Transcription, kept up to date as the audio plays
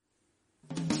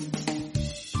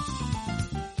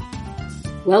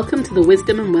Welcome to the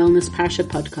Wisdom and Wellness Parshat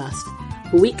podcast,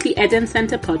 a weekly Eden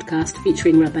Center podcast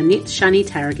featuring Rabbanit Shani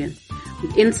Tarragon,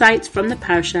 with insights from the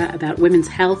Parsha about women's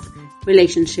health,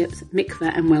 relationships,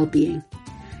 mikveh, and well-being.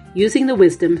 Using the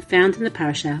wisdom found in the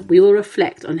Parsha, we will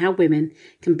reflect on how women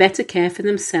can better care for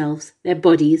themselves, their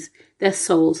bodies, their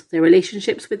souls, their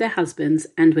relationships with their husbands,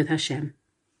 and with Hashem.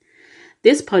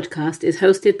 This podcast is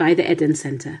hosted by the Eden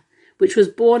Center, which was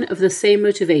born of the same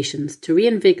motivations to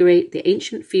reinvigorate the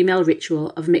ancient female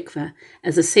ritual of mikveh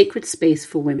as a sacred space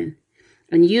for women,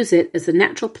 and use it as the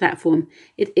natural platform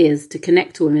it is to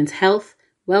connect to women's health,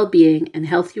 well-being, and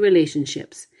healthy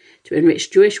relationships to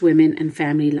enrich Jewish women and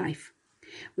family life.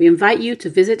 We invite you to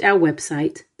visit our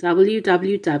website,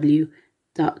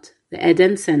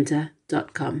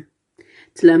 www.theedencenter.com,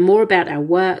 to learn more about our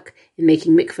work in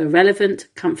making mikveh relevant,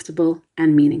 comfortable,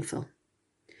 and meaningful.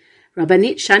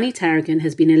 Rabbanit Shani Tarragon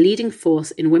has been a leading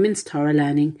force in women's Torah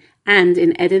learning and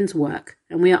in Eden's work,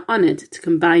 and we are honored to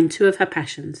combine two of her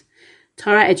passions,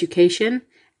 Torah education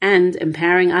and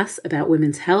empowering us about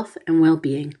women's health and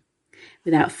well-being.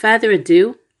 Without further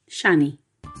ado, Shani.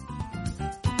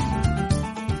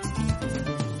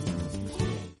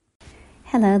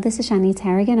 Hello, this is Shani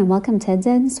Tarragon, and welcome to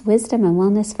Eden's Wisdom and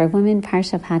Wellness for Women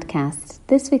Parsha podcast.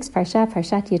 This week's Parshat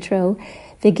Yitro,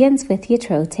 begins with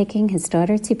Yitro taking his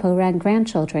daughter Tzipporah and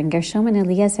grandchildren Gershom and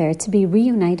Eliezer to be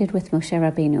reunited with Moshe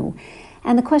Rabbeinu.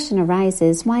 And the question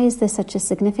arises, why is this such a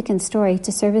significant story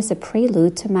to serve as a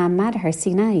prelude to Ma'amad Har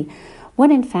Sinai? What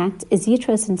in fact is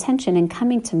Yitro's intention in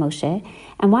coming to Moshe,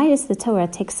 and why does the Torah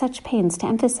take such pains to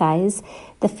emphasize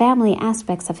the family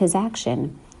aspects of his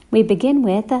action? We begin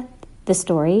with the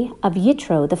story of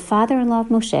Yitro, the father-in-law of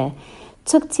Moshe,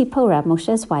 took Tzipporah,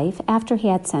 Moshe's wife, after he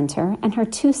had sent her, and her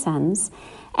two sons,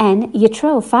 and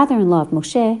Yitro, father-in-law of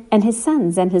Moshe, and his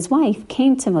sons and his wife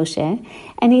came to Moshe,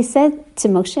 and he said to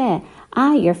Moshe,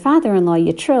 I, your father-in-law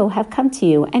Yitro, have come to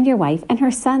you, and your wife and her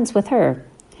sons with her.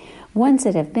 Wouldn't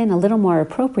it have been a little more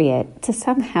appropriate to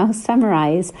somehow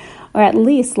summarize, or at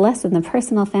least lessen the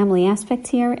personal family aspect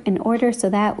here, in order so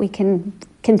that we can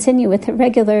continue with the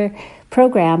regular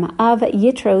program of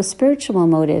Yitro's spiritual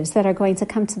motives that are going to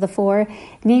come to the fore,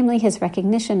 namely his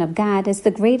recognition of God as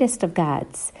the greatest of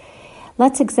gods.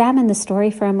 Let's examine the story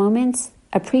for a moment,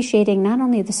 appreciating not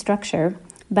only the structure,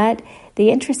 but the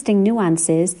interesting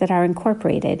nuances that are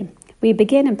incorporated. We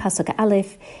begin in Pasuk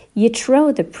Aleph.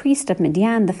 Yitro, the priest of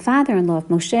Midian, the father-in-law of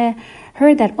Moshe,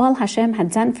 heard that all Hashem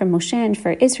had done for Moshe and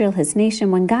for Israel, his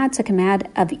nation, when God took him out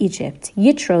of Egypt.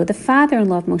 Yitro, the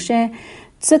father-in-law of Moshe,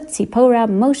 took Tzipporah,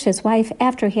 Moshe's wife,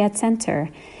 after he had sent her.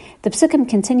 The psukim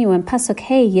continue in Pasuk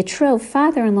Hey. Yitro,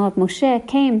 father-in-law of Moshe,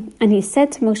 came, and he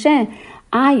said to Moshe,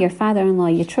 I, your father-in-law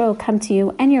Yitro, come to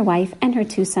you, and your wife and her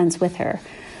two sons with her.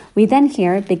 We then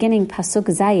hear, beginning Pasuk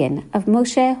Zayin, of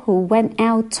Moshe, who went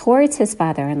out towards his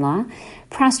father-in-law,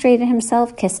 prostrated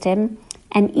himself, kissed him,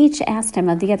 and each asked him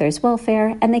of the other's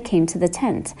welfare, and they came to the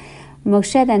tent.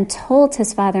 Moshe then told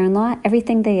his father-in-law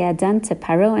everything they had done to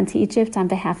Paro and to Egypt on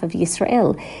behalf of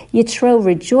Yisrael. Yitro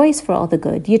rejoiced for all the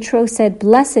good. Yitro said,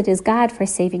 Blessed is God for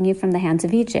saving you from the hands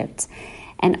of Egypt.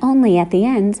 And only at the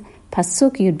end,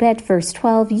 Pasuk Yudbet, verse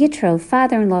 12, Yitro,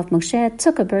 father-in-law of Moshe,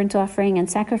 took a burnt offering and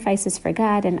sacrifices for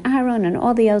God, and Aaron and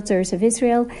all the elders of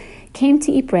Israel came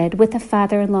to eat bread with the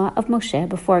father-in-law of Moshe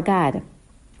before God.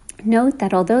 Note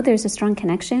that although there's a strong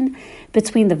connection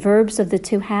between the verbs of the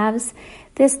two halves,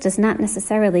 this does not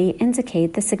necessarily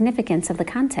indicate the significance of the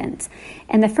content.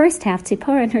 In the first half,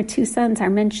 Tzipporah and her two sons are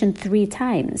mentioned 3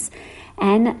 times,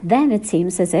 and then it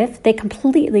seems as if they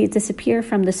completely disappear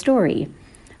from the story.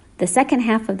 The second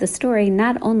half of the story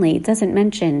not only doesn't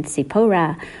mention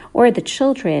Tzipporah or the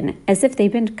children as if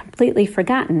they've been completely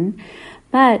forgotten,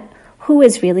 but who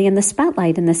is really in the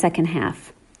spotlight in the second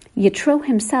half? Yitro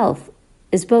himself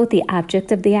is both the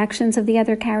object of the actions of the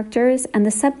other characters and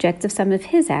the subject of some of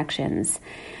his actions.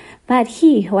 But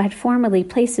he, who had formerly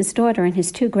placed his daughter and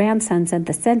his two grandsons at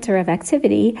the center of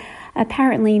activity,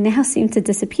 apparently now seemed to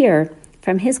disappear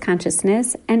from his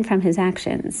consciousness and from his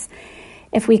actions.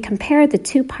 If we compare the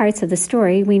two parts of the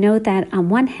story, we know that on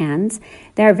one hand,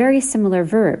 there are very similar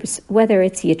verbs, whether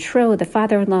it's Yitro, the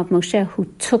father-in-law of Moshe, who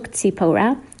took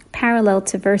Tzipporah, parallel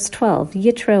to verse 12,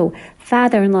 Yitro,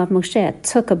 father-in-law of Moshe,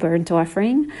 took a burnt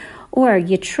offering, or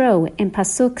Yitro in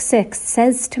Pasuk 6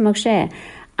 says to Moshe,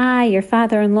 I, your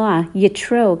father-in-law,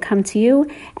 Yitro, come to you,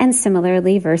 and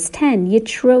similarly verse 10,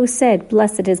 Yitro said,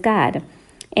 Blessed is God.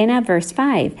 And at verse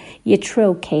 5,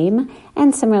 Yitro came,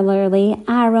 and similarly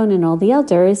Aaron and all the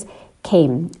elders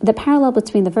came. The parallel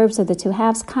between the verbs of the two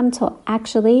halves come to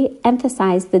actually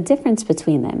emphasize the difference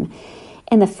between them.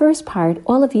 In the first part,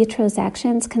 all of Yitro's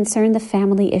actions concern the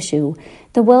family issue,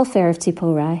 the welfare of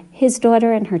Tzipporah, his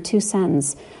daughter and her 2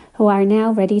 sons, who are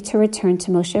now ready to return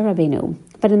to Moshe Rabbeinu.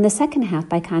 But in the second half,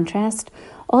 by contrast,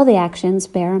 all the actions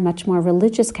bear a much more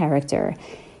religious character.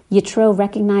 Yitro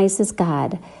recognizes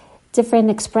God, different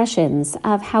expressions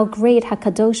of how great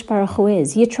HaKadosh Baruch Hu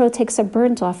is. Yitro takes a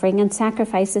burnt offering and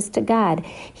sacrifices to God.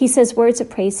 He says words of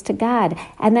praise to God,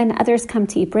 and then others come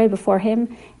to eat bread before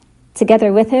him,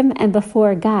 together with him and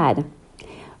before God.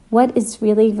 What is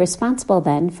really responsible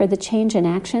then for the change in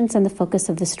actions and the focus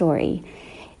of the story?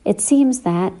 It seems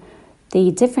that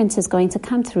the difference is going to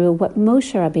come through what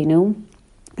Moshe Rabbeinu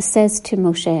says to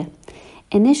Moshe.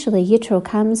 Initially, Yitro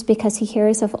comes because he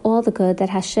hears of all the good that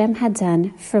Hashem had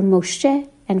done for Moshe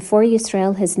and for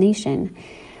Yisrael, his nation.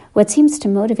 What seems to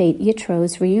motivate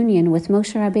Yitro's reunion with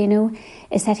Moshe Rabbeinu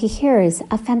is that he hears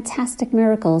of fantastic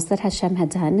miracles that Hashem had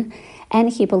done, and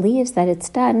he believes that it's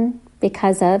done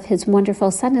because of his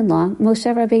wonderful son-in-law, Moshe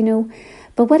Rabbeinu.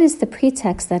 But what is the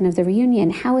pretext then of the reunion?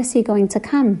 How is he going to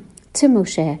come to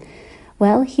Moshe?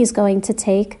 Well, he's going to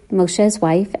take Moshe's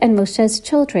wife and Moshe's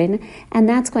children, and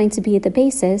that's going to be the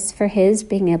basis for his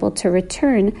being able to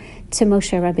return to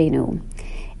Moshe Rabbeinu.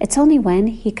 It's only when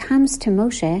he comes to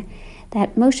Moshe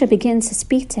that Moshe begins to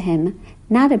speak to him,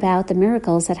 not about the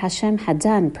miracles that Hashem had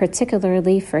done,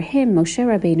 particularly for him, Moshe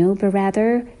Rabbeinu, but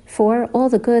rather for all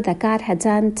the good that God had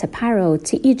done to Paro,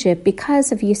 to Egypt,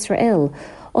 because of Yisrael,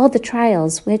 all the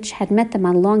trials which had met them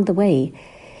along the way.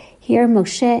 Here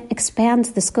Moshe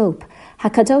expands the scope.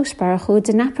 HaKadosh Baruch Hu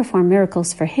did not perform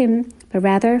miracles for him, but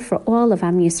rather for all of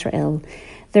Am Yisrael.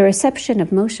 The reception of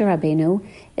Moshe Rabbeinu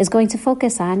is going to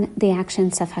focus on the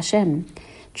actions of Hashem,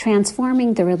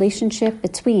 transforming the relationship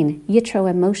between Yitro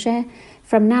and Moshe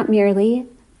from not merely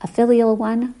a filial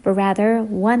one, but rather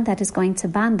one that is going to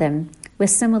bond them with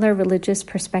similar religious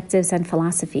perspectives and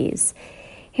philosophies.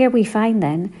 Here we find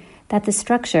then that the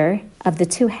structure of the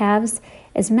 2 halves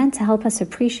is meant to help us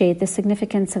appreciate the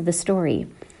significance of the story.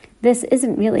 This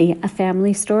isn't really a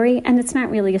family story, and it's not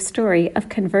really a story of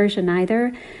conversion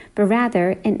either, but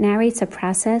rather it narrates a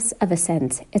process of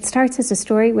ascent. It starts as a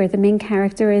story where the main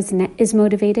character is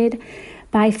motivated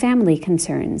by family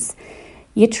concerns.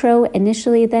 Yitro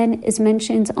initially then is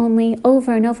mentioned only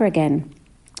over and over again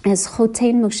as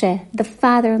Chotein Moshe, the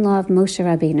father-in-law of Moshe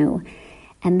Rabbeinu.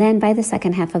 And then by the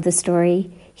second half of the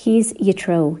story, he's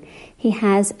Yitro. He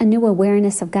has a new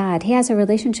awareness of God. He has a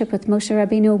relationship with Moshe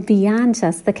Rabbeinu beyond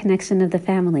just the connection of the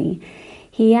family.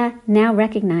 He now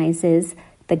recognizes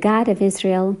the God of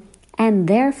Israel, and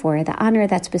therefore the honor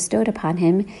that's bestowed upon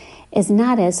him is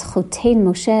not as Chotein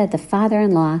Moshe, the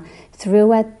father-in-law,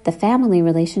 through the family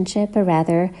relationship, but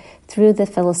rather through the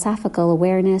philosophical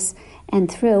awareness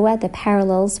and through the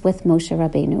parallels with Moshe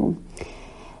Rabbeinu.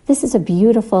 This is a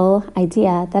beautiful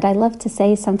idea that I love to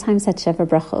say sometimes at Sheva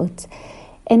Brachot.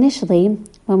 Initially,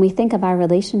 when we think of our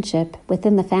relationship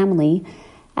within the family,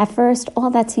 at first all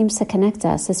that seems to connect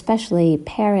us, especially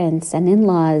parents and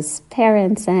in-laws,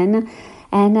 parents and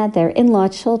their in-law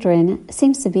children,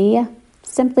 seems to be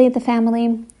simply the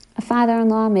family. A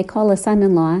father-in-law may call a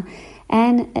son-in-law,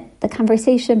 and the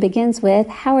conversation begins with,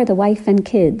 how are the wife and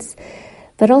kids?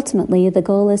 But ultimately, the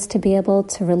goal is to be able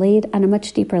to relate on a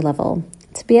much deeper level,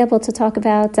 to be able to talk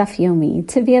about Daf Yomi,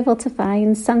 to be able to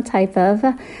find some type of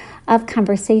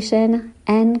conversation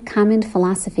and common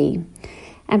philosophy.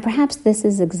 And perhaps this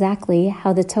is exactly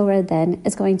how the Torah then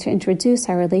is going to introduce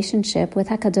our relationship with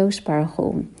HaKadosh Baruch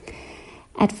Hu.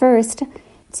 At first,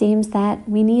 it seems that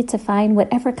we need to find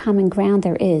whatever common ground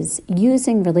there is,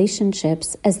 using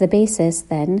relationships as the basis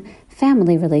then,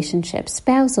 family relationships,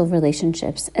 spousal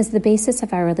relationships, as the basis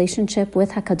of our relationship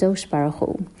with HaKadosh Baruch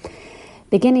Hu.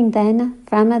 Beginning then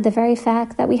from the very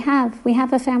fact that we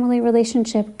have a family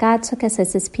relationship. God took us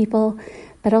as his people,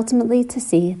 but ultimately to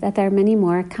see that there are many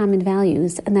more common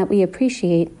values and that we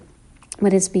appreciate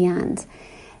what is beyond.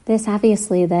 This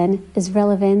obviously then is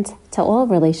relevant to all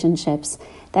relationships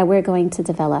that we're going to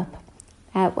develop.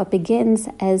 At what begins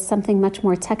as something much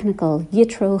more technical,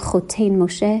 Yitro Chotein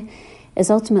Moshe, is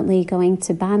ultimately going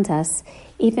to bond us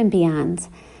even beyond.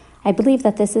 I believe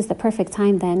that this is the perfect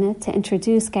time then to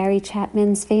introduce Gary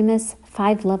Chapman's famous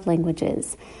 5 love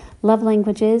languages. Love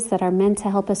languages that are meant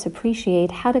to help us appreciate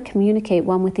how to communicate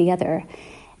one with the other.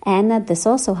 And that this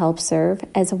also helps serve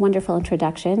as a wonderful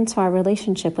introduction to our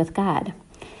relationship with God.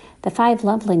 The 5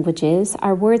 love languages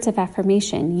are words of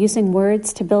affirmation, using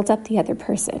words to build up the other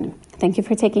person. Thank you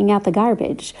for taking out the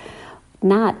garbage.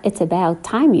 Not, it's about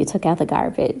time you took out the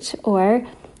garbage, or,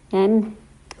 and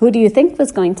who do you think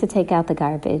was going to take out the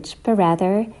garbage? But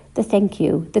rather, the thank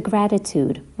you, the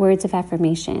gratitude, words of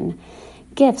affirmation.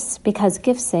 Gifts, because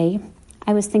gifts say,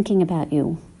 I was thinking about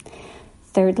you.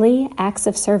 Thirdly, acts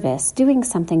of service, doing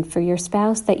something for your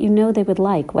spouse that you know they would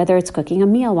like, whether it's cooking a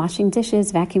meal, washing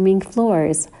dishes, vacuuming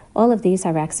floors. All of these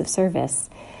are acts of service.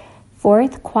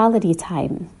 Fourth, quality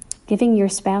time, giving your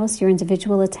spouse your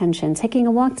individual attention, taking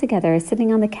a walk together,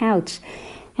 sitting on the couch,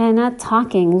 and not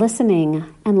talking, listening.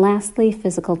 And lastly,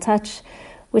 physical touch,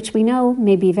 which we know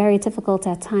may be very difficult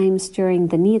at times during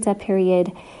the Nida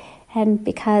period. And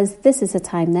because this is a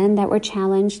time then that we're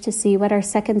challenged to see what our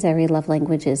secondary love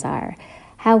languages are,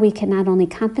 how we can not only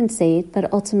compensate,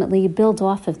 but ultimately build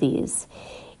off of these.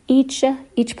 Each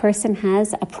person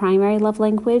has a primary love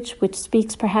language, which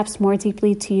speaks perhaps more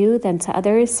deeply to you than to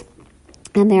others.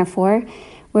 And therefore,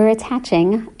 we're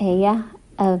attaching a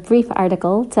brief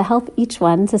article to help each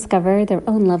one discover their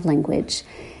own love language.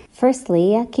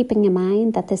 Firstly, keeping in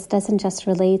mind that this doesn't just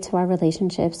relate to our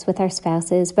relationships with our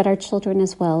spouses, but our children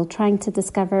as well, trying to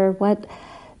discover what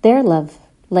their love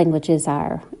languages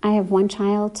are. I have one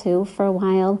child too, for a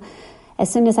while.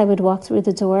 As soon as I would walk through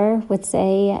the door, would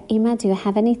say, Ima, do you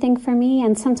have anything for me?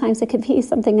 And sometimes it could be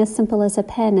something as simple as a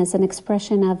pen, as an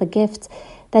expression of a gift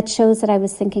that shows that I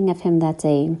was thinking of him that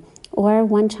day. Or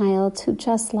one child who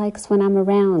just likes when I'm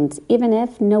around, even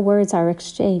if no words are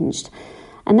exchanged.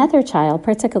 Another child,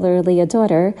 particularly a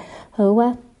daughter,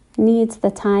 who needs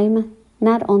the time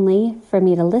not only for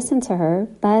me to listen to her,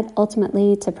 but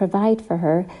ultimately to provide for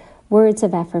her words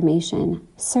of affirmation.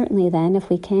 Certainly then, if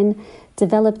we can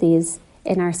develop these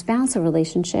in our spousal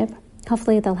relationship,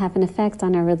 hopefully they'll have an effect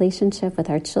on our relationship with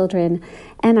our children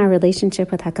and our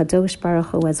relationship with HaKadosh Baruch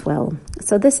Hu as well.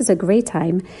 So this is a great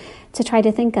time to try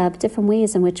to think of different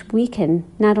ways in which we can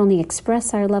not only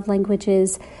express our love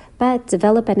languages, but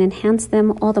develop and enhance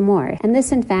them all the more. And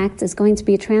this, in fact, is going to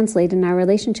be translated in our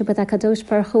relationship with HaKadosh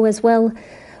Baruch Hu as well,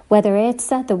 whether it's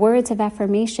the words of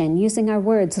affirmation, using our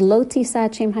words, Lo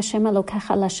tisa Shem Hashem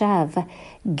Elokecha lashav,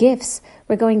 gifts,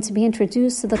 we're going to be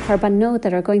introduced to the karbanot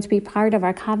that are going to be part of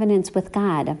our covenants with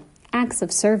God. Acts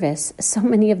of service, so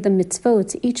many of the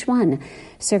mitzvot, each one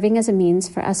serving as a means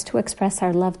for us to express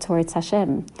our love towards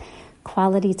Hashem.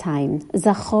 Quality time,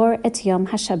 Zachor et Yom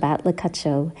HaShabbat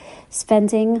lekadsho,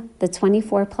 spending the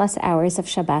 24 plus hours of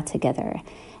Shabbat together.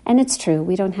 And it's true,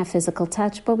 we don't have physical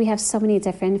touch, but we have so many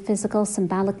different physical,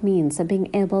 symbolic means of being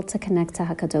able to connect to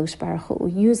HaKadosh Baruch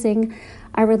Hu, using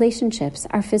our relationships,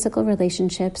 our physical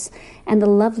relationships, and the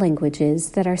love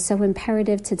languages that are so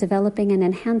imperative to developing and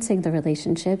enhancing the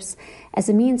relationships as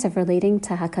a means of relating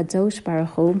to HaKadosh Baruch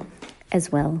Hu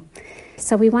as well.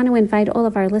 So we want to invite all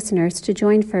of our listeners to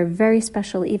join for a very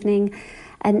special evening,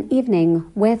 an evening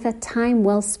with a time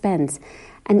well spent,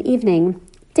 an evening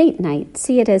date night,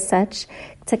 see it as such,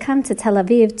 to come to Tel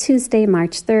Aviv Tuesday,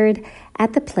 March 3rd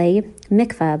at the play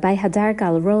Mikvah by Hadar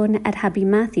Galron at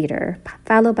Habima Theater,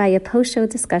 followed by a post-show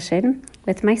discussion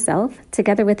with myself,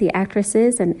 together with the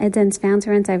actresses and Eden's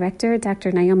founder and director,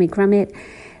 Dr. Naomi Grummet.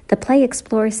 The play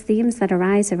explores themes that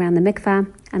arise around the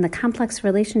mikvah and the complex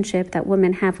relationship that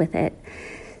women have with it.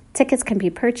 Tickets can be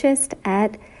purchased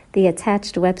at the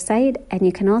attached website, and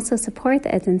you can also support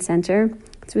the Eden Center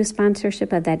through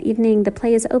sponsorship of that evening. The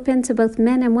play is open to both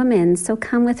men and women, so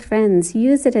come with friends,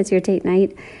 use it as your date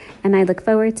night, and I look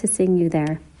forward to seeing you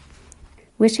there.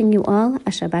 Wishing you all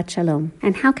a Shabbat Shalom.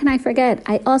 And how can I forget,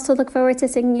 I also look forward to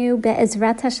seeing you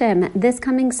Be'ezrat Hashem this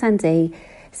coming Sunday,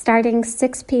 starting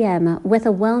 6 p.m. with a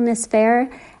wellness fair,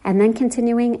 and then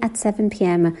continuing at 7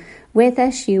 p.m. with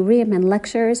shiurim and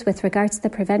lectures with regards to the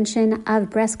prevention of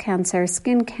breast cancer,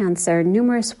 skin cancer,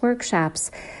 numerous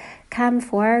workshops. Come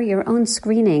for your own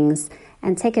screenings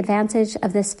and take advantage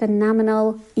of this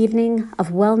phenomenal evening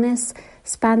of wellness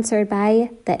sponsored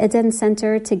by the Eden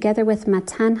Center together with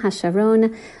Matan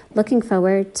HaSharon. Looking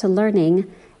forward to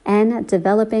learning and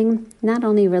developing not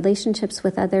only relationships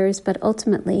with others, but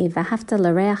ultimately, V'ahavta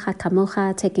l'reacha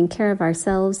kamocha, taking care of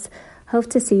ourselves. Hope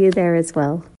to see you there as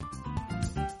well.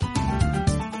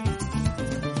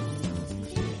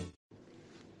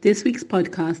 This week's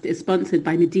podcast is sponsored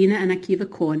by Medina and Akiva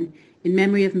Korn in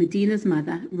memory of Medina's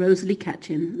mother, Rosalie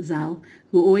Kachin, Zal,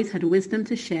 who always had wisdom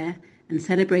to share and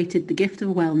celebrated the gift of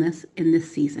wellness in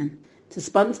this season. To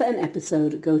sponsor an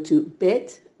episode, go to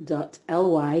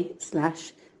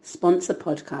bit.ly/sponsor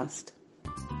podcast.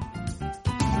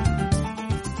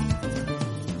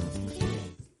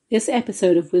 This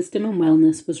episode of Wisdom and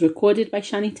Wellness was recorded by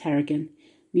Shani Tarragon,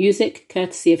 music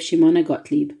courtesy of Shimona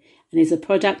Gottlieb, and is a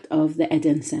product of the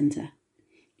Eden Center.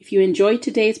 If you enjoyed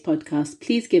today's podcast,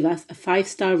 please give us a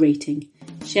 5-star rating,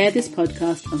 share this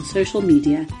podcast on social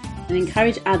media, and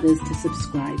encourage others to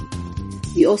subscribe.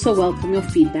 We also welcome your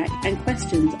feedback and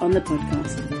questions on the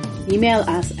podcast. Email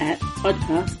us at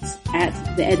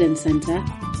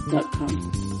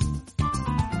podcasts@theedencenter.com.